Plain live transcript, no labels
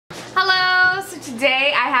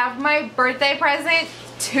have my birthday present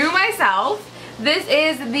to myself. This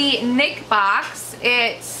is the Nick box.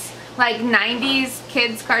 It's like 90s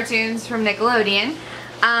kids cartoons from Nickelodeon.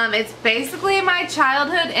 It's basically my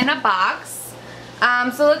childhood in a box.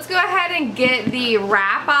 So let's go ahead and get the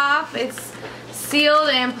wrap off. It's sealed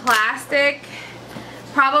in plastic,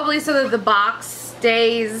 probably so that the box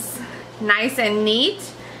stays nice and neat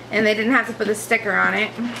and they didn't have to put a sticker on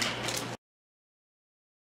it.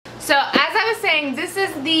 So as I was saying, this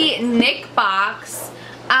is the Nick box.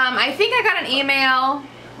 I think I got an email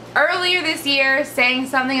earlier this year saying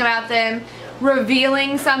something about them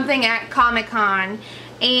revealing something at Comic-Con,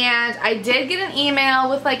 and I did get an email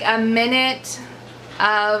with like a minute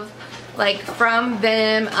of like from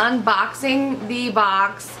them unboxing the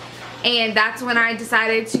box, and that's when I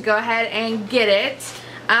decided to go ahead and get it.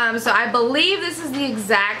 So I believe this is the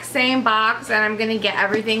exact same box, and I'm gonna get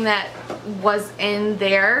everything that was in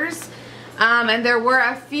theirs. And there were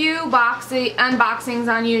a few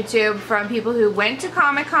unboxings on YouTube from people who went to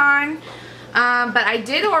Comic-Con. But I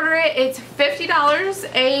did order it. It's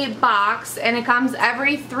 $50 a box, and it comes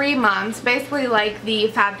every 3 months. Basically like the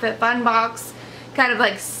FabFitFun box, kind of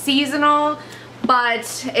like seasonal,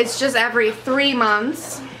 but it's just every 3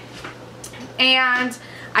 months. And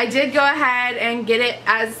I did go ahead and get it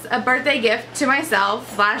as a birthday gift to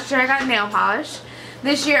myself. Last year I got nail polish.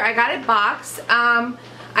 This year I got it boxed.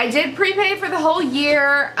 I did prepay for the whole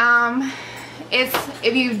year.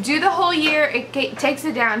 If you do the whole year, it takes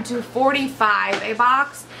it down to $45 a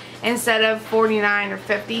box instead of $49 or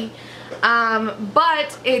 $50.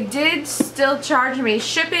 But it did still charge me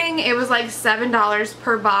shipping. It was like $7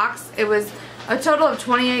 per box. It was a total of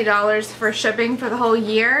 $28 for shipping for the whole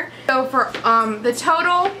year. So for the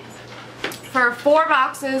total for 4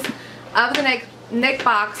 boxes of the Nick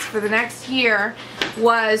box for the next year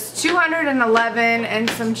was $211 and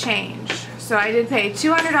some change. So I did pay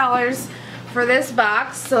 $200 for this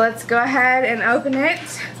box. So let's go ahead and open it,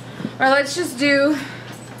 or let's just do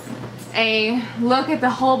a look at the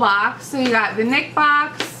whole box. So you got the Nick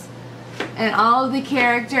box and all of the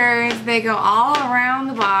characters. They go all around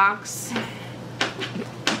the box.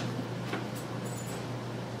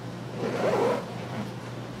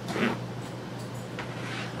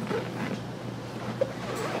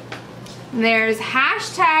 There's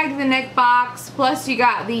hashtag the Nick box, plus you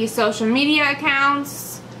got the social media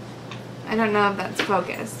accounts. I don't know if that's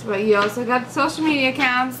focused, but you also got the social media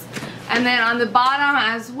accounts. And then on the bottom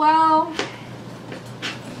as well,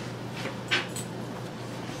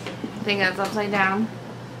 I think that's upside down,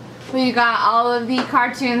 but you got all of the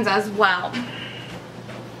cartoons as well.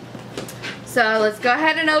 So let's go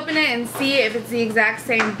ahead and open it and see if it's the exact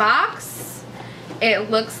same box. It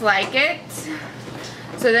looks like it.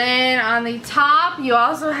 So then on the top you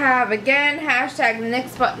also have, again, hashtag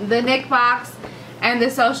the Nick box and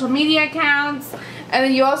the social media accounts. And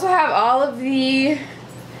then you also have all of the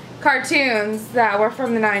cartoons that were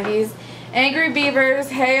from the 90s. Angry Beavers,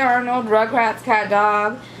 Hey Arnold, Rugrats, Cat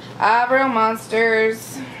Dog, Real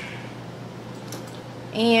Monsters,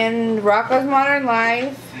 and Rocko's Modern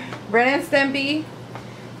Life, Ren and Stimpy,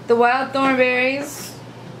 The Wild Thornberrys.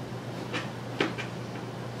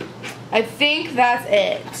 I think that's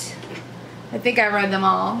it. I think I read them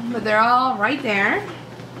all, but they're all right there.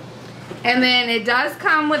 And then it does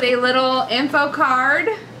come with a little info card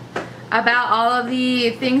about all of the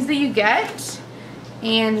things that you get.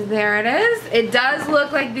 And there it is. It does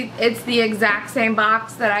look like it's the exact same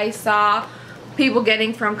box that I saw people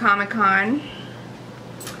getting from Comic-Con.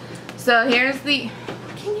 So here's the,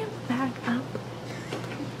 can you back up?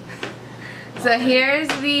 So here's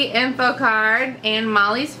the info card and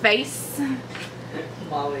Molly's face.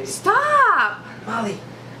 Molly. Stop! Molly.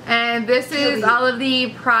 And this is all of the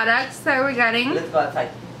products that we're getting. Let's go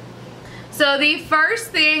outside. So the first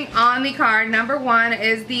thing on the card, number 1,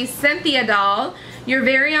 is the Cynthia doll. Your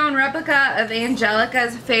very own replica of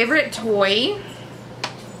Angelica's favorite toy.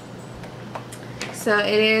 So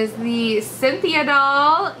it is the Cynthia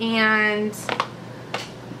doll, and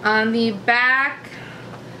on the back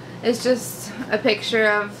is just a picture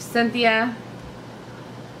of Cynthia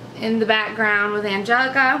in the background with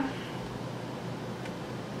Angelica.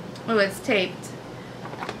 Oh, it's taped.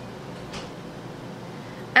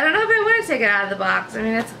 I don't know if I want to take it out of the box. I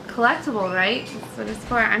mean, it's collectible, right? That's what it's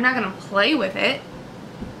for. I'm not going to play with it.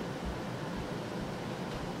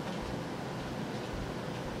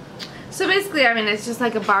 So basically, I mean, it's just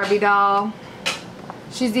like a Barbie doll.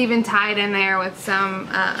 She's even tied in there with some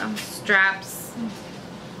straps.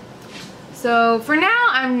 So for now,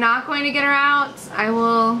 I'm not going to get her out. I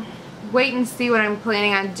will wait and see what I'm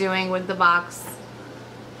planning on doing with the box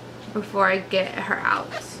before I get her out.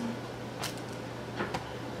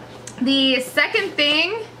 The second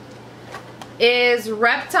thing is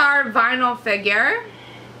Reptar vinyl figure.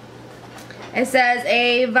 It says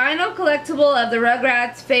a vinyl collectible of the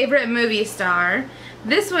Rugrats' favorite movie star.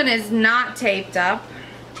 This one is not taped up,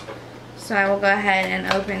 so I will go ahead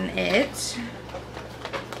and open it.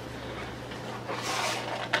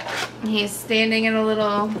 He's standing in a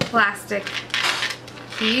little plastic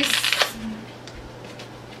piece.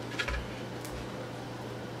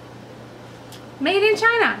 Made in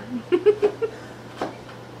China.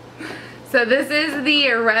 So this is the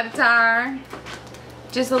Reptar.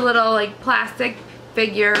 Just a little like plastic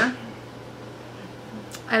figure.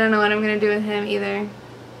 I don't know what I'm gonna do with him either.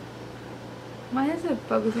 Why is it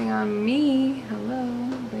focusing on me? Hello,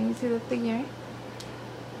 can you see the figure?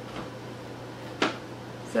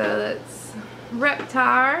 So that's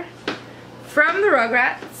Reptar from the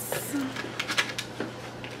Rugrats.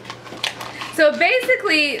 So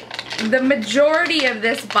basically, the majority of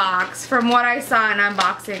this box, from what I saw in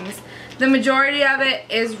unboxings, the majority of it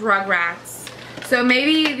is Rugrats. So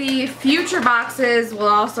maybe the future boxes will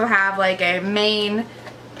also have like a main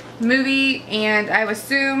movie, and I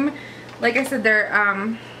assume, like I said, they're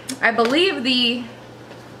I believe the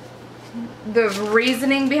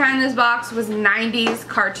reasoning behind this box was 90s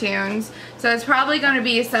cartoons. So it's probably going to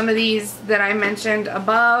be some of these that I mentioned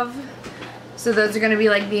above. So those are going to be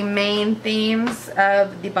like the main themes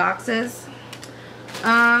of the boxes.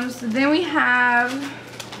 So then we have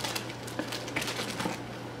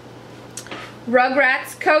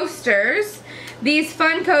Rugrats coasters. These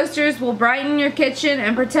fun coasters will brighten your kitchen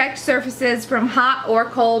and protect surfaces from hot or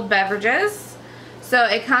cold beverages. So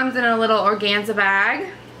it comes in a little organza bag,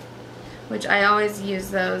 which I always use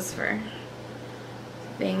those for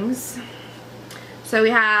things. So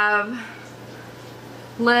we have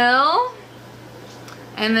Lil,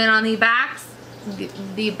 and then on the back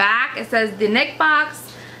it says the Nick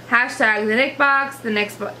Box, hashtag the Nick Box, the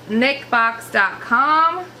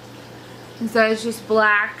nickbox.com. And so it's just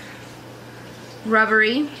black,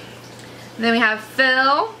 rubbery. And then we have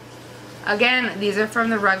Phil. Again, these are from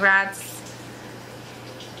the Rugrats.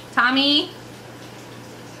 Tommy,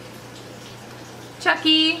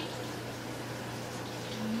 Chucky,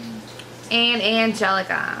 and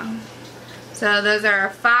Angelica. So those are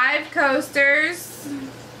 5 coasters,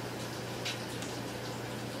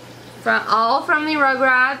 all from the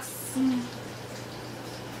Rugrats.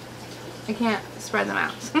 I can't spread them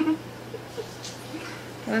out.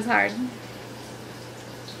 It was hard.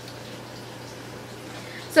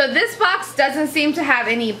 So this box doesn't seem to have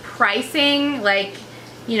any pricing, like,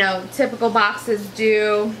 you know, typical boxes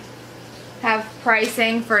do have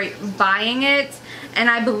pricing for buying it. And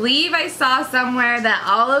I believe I saw somewhere that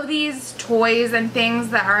all of these toys and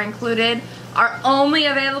things that are included are only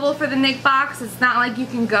available for the Nick Box. It's not like you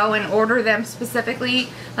can go and order them specifically,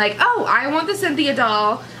 like, oh, I want the Cynthia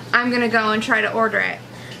doll, I'm gonna go and try to order it.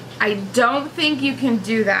 I don't think you can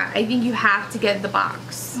do that. I think you have to get the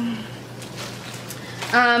box.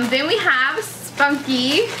 Then we have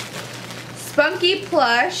Spunky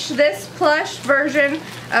plush. This plush version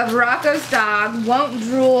of Rocco's dog won't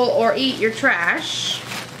drool or eat your trash.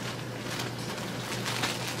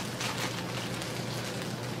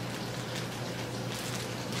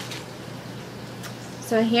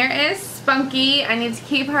 So here is Spunky. I need to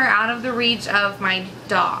keep her out of the reach of my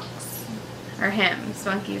dogs. Or him.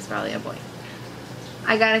 Spunky is probably a boy.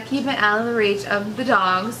 I gotta keep it out of the reach of the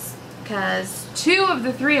dogs, because 2 of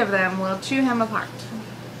the 3 of them will chew him apart.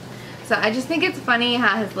 So I just think it's funny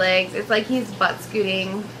how his legs, it's like he's butt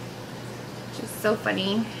scooting. Just so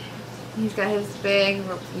funny. He's got his big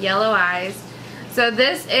yellow eyes. So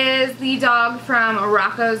this is the dog from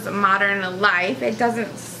Rocco's Modern Life. It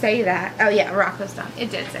doesn't say that. Oh yeah, Rocco's dog.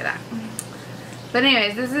 It did say that. But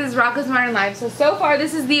anyways, this is Rocco's Modern Life. So far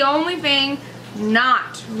this is the only thing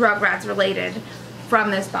not Rugrats related from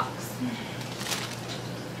this box.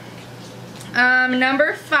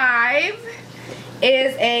 Number 5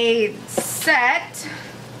 is a set.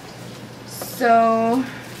 So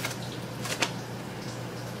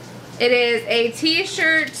it is a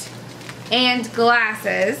t-shirt and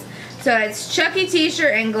glasses. So it's Chucky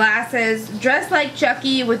t-shirt and glasses. Dress like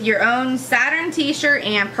Chucky with your own Saturn t-shirt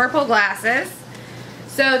and purple glasses.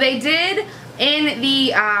 So they did in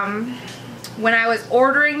the, when I was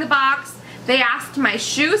ordering the box, they asked my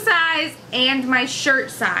shoe size and my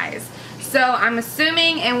shirt size. So I'm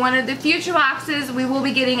assuming in one of the future boxes we will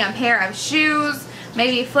be getting a pair of shoes,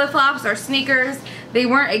 maybe flip-flops or sneakers. They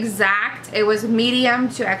weren't exact. It was medium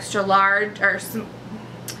to extra large, or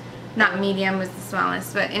not medium was the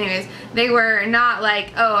smallest, but anyways, they were not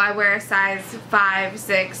like, oh, I wear a size 5,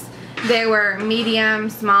 6. They were medium,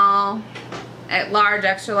 small, at large,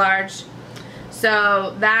 extra large.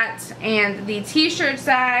 So that and the t-shirt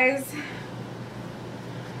size.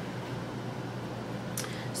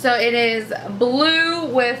 So it is blue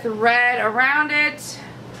with red around it.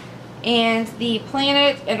 And the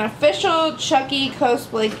Planet and official Chucky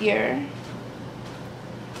cosplay gear.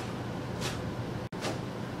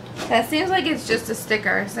 That seems like it's just a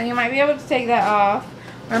sticker, so you might be able to take that off,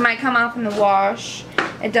 or it might come off in the wash.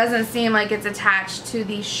 It doesn't seem like it's attached to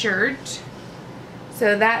the shirt.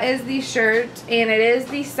 So that is the shirt, and it is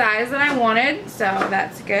the size that I wanted, so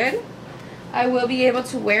that's good. I will be able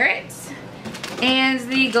to wear it. And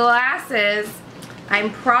the glasses, I'm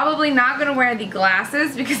probably not going to wear the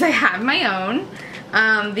glasses because I have my own.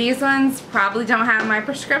 These ones probably don't have my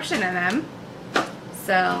prescription in them,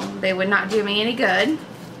 so they would not do me any good.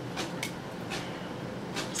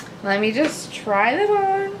 Let me just try them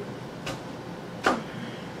on.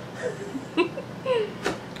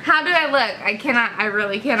 How do I look? I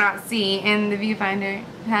really cannot see in the viewfinder.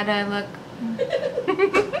 How do I look?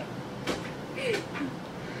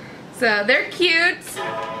 So they're cute.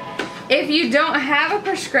 If you don't have a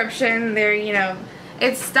prescription, they're, you know,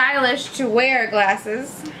 it's stylish to wear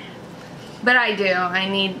glasses. But I do. I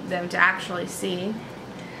need them to actually see.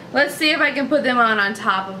 Let's see if I can put them on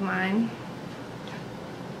top of mine.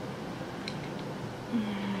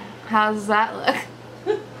 How does that look?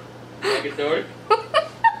 Like a dork?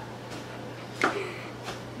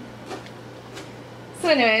 So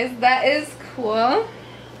anyways, that is cool.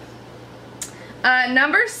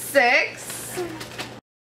 Number 6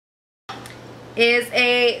 is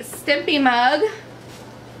a Stimpy mug.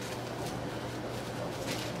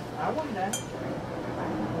 I want that.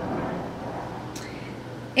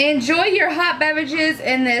 Enjoy your hot beverages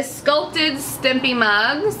in this sculpted Stimpy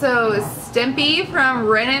mug. So Stimpy from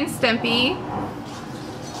Ren and Stimpy.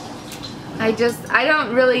 I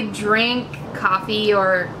don't really drink coffee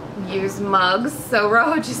or use mugs, so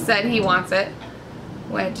Rojo just said he wants it,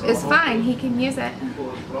 which is fine. He can use it.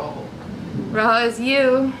 Rojo is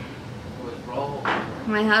you,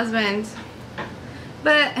 my husband.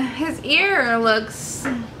 But his ear looks,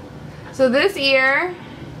 so this ear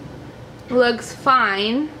looks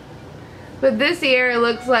fine, but this ear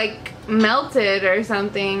looks like melted or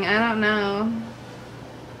something. I don't know.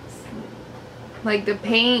 Like the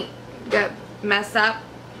paint got messed up.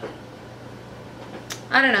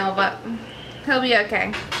 I don't know, but he'll be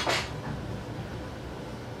okay.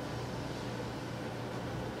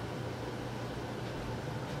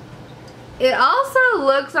 It also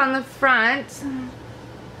looks on the front,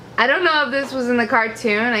 I don't know if this was in the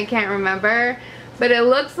cartoon, I can't remember, but it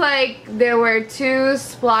looks like there were 2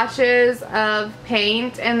 splotches of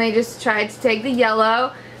paint and they just tried to take the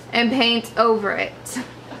yellow and paint over it.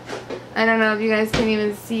 I don't know if you guys can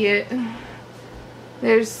even see it.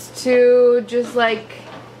 There's 2 just like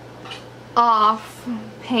off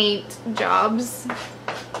paint jobs.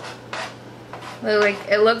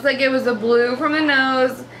 It looks like it was a blue from the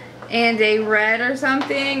nose and a red or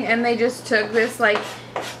something, and they just took this like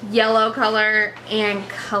yellow color and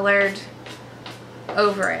colored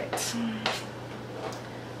over it.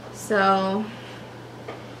 So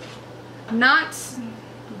not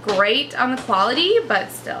great on the quality,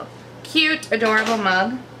 but still cute, adorable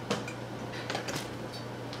mug.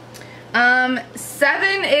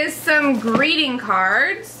 7 is some greeting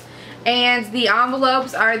cards, and the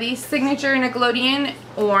envelopes are the signature Nickelodeon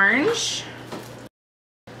orange.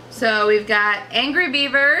 So we've got Angry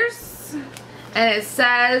Beavers, and it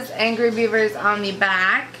says Angry Beavers on the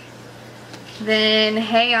back. Then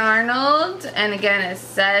Hey Arnold, and again it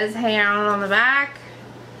says Hey Arnold on the back.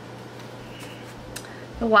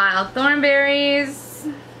 The Wild Thornberries,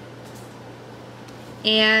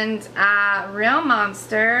 and Real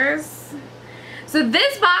Monsters. So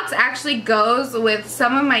this box actually goes with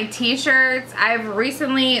some of my t-shirts. I've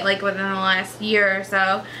recently, like within the last year or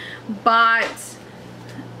so, bought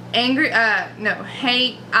Hey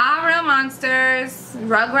Real Monsters,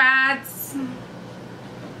 Rugrats,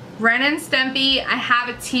 Ren and Stimpy. I have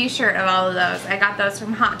a t-shirt of all of those. I got those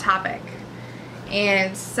from Hot Topic.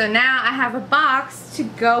 And so now I have a box to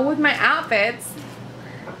go with my outfits.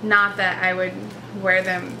 Not that I would wear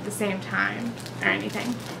them at the same time or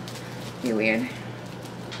anything. Be weird.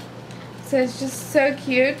 So it's just so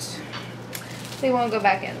cute. They won't go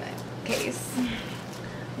back in the case.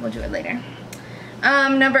 We'll do it later.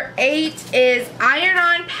 Number 8 is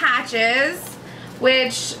iron-on patches,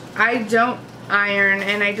 which I don't iron,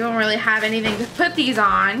 and I don't really have anything to put these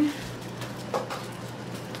on.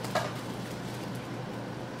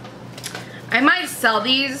 I might sell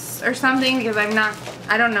these or something because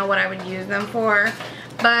I don't know what I would use them for.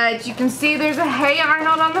 But you can see there's a Hey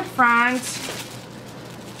Arnold on the front.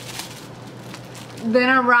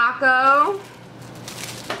 Then a Rocco.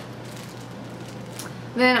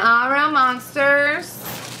 Then All Around Monsters.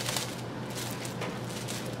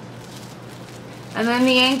 And then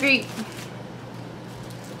the Angry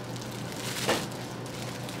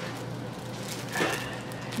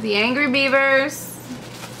Beavers.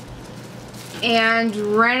 And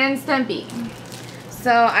Ren and Stimpy.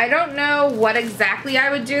 So I don't know what exactly I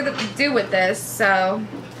would do with this, so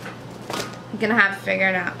I'm gonna have to figure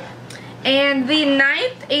it out. And the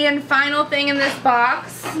 9th and final thing in this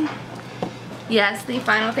box, yes, the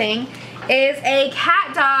final thing, is a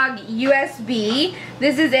Cat Dog USB.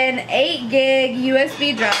 This is an 8 gig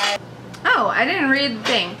USB drive. Oh, I didn't read the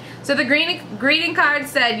thing. So the greeting card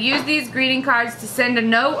said, use these greeting cards to send a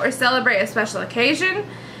note or celebrate a special occasion.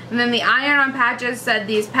 And then the iron-on patches said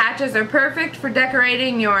these patches are perfect for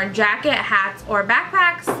decorating your jacket, hats, or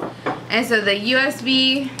backpacks. And so the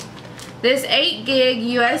USB, this 8 gig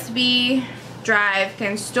USB drive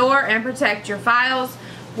can store and protect your files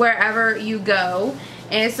wherever you go.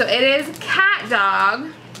 And so it is Cat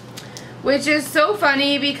Dog, which is so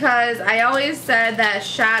funny because I always said that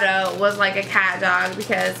Shadow was like a cat dog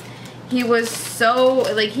because he was so,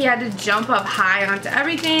 like, he had to jump up high onto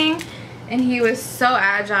everything. And he was so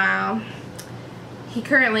agile. He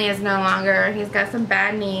currently is no longer. He's got some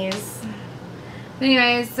bad knees.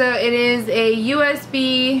 Anyways, so it is a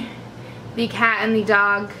USB. The cat and the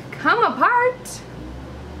dog come apart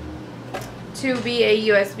to be a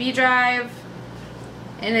USB drive.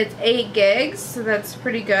 And it's 8 gigs, so that's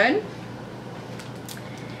pretty good.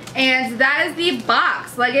 And that is the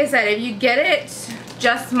box. Like I said, if you get it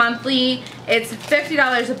just monthly, it's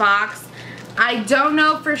 $50 a box. I don't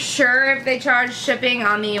know for sure if they charge shipping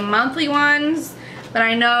on the monthly ones, but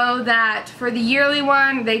I know that for the yearly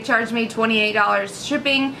one, they charged me $28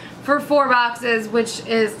 shipping for 4 boxes, which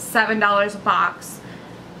is $7 a box.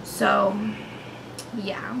 So,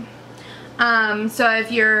 yeah. So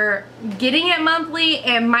if you're getting it monthly,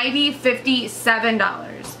 it might be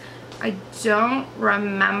 $57. I don't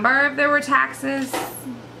remember if there were taxes.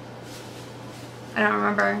 I don't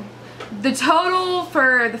remember. The total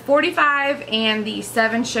for the 45 and the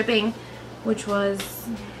 7 shipping, which was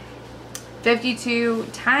 52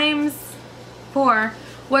 times 4,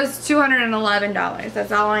 was $211.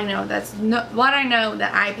 That's all I know. That's what I know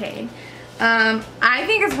that I paid. I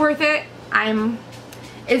think it's worth it.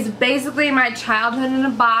 It's basically my childhood in a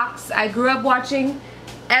box. I grew up watching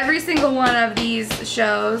every single one of these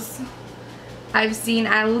shows. I've seen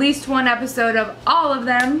at least 1 episode of all of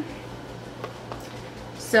them.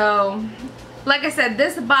 So, like I said,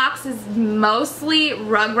 this box is mostly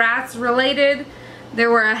Rugrats related. There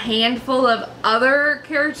were a handful of other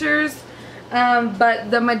characters, but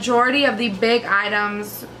the majority of the big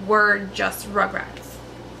items were just Rugrats.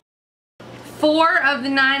 4 of the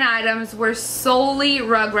 9 items were solely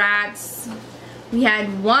Rugrats. We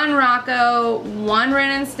had 1 Rocco, 1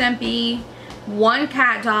 Ren and Stimpy, 1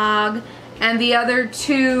 Cat Dog, and the other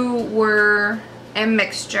 2 were a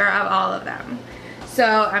mixture of all of them. So,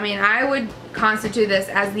 I mean, I would constitute this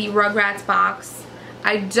as the Rugrats box.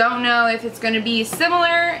 I don't know if it's going to be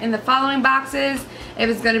similar in the following boxes, if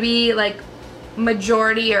it's going to be like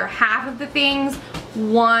majority or half of the things,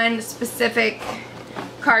 1 specific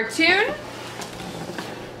cartoon.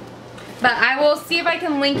 But I will see if I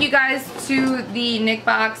can link you guys to the Nick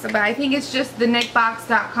box, but I think it's just the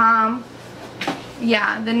nickbox.com.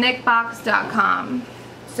 Yeah, the nickbox.com.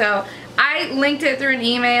 So I linked it through an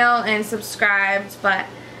email and subscribed, but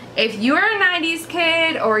if you're a 90s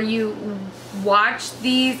kid or you watch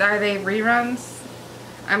these, are they reruns?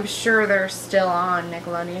 I'm sure they're still on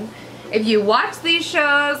Nickelodeon. If you watch these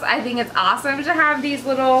shows, I think it's awesome to have these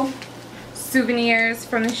little souvenirs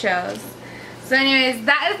from the shows. So anyways,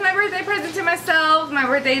 that is my birthday present to myself. My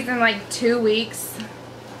birthday's in like 2 weeks.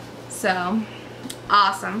 So,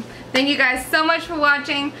 awesome. Thank you guys so much for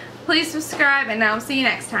watching. Please subscribe and I'll see you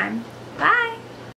next time. Bye!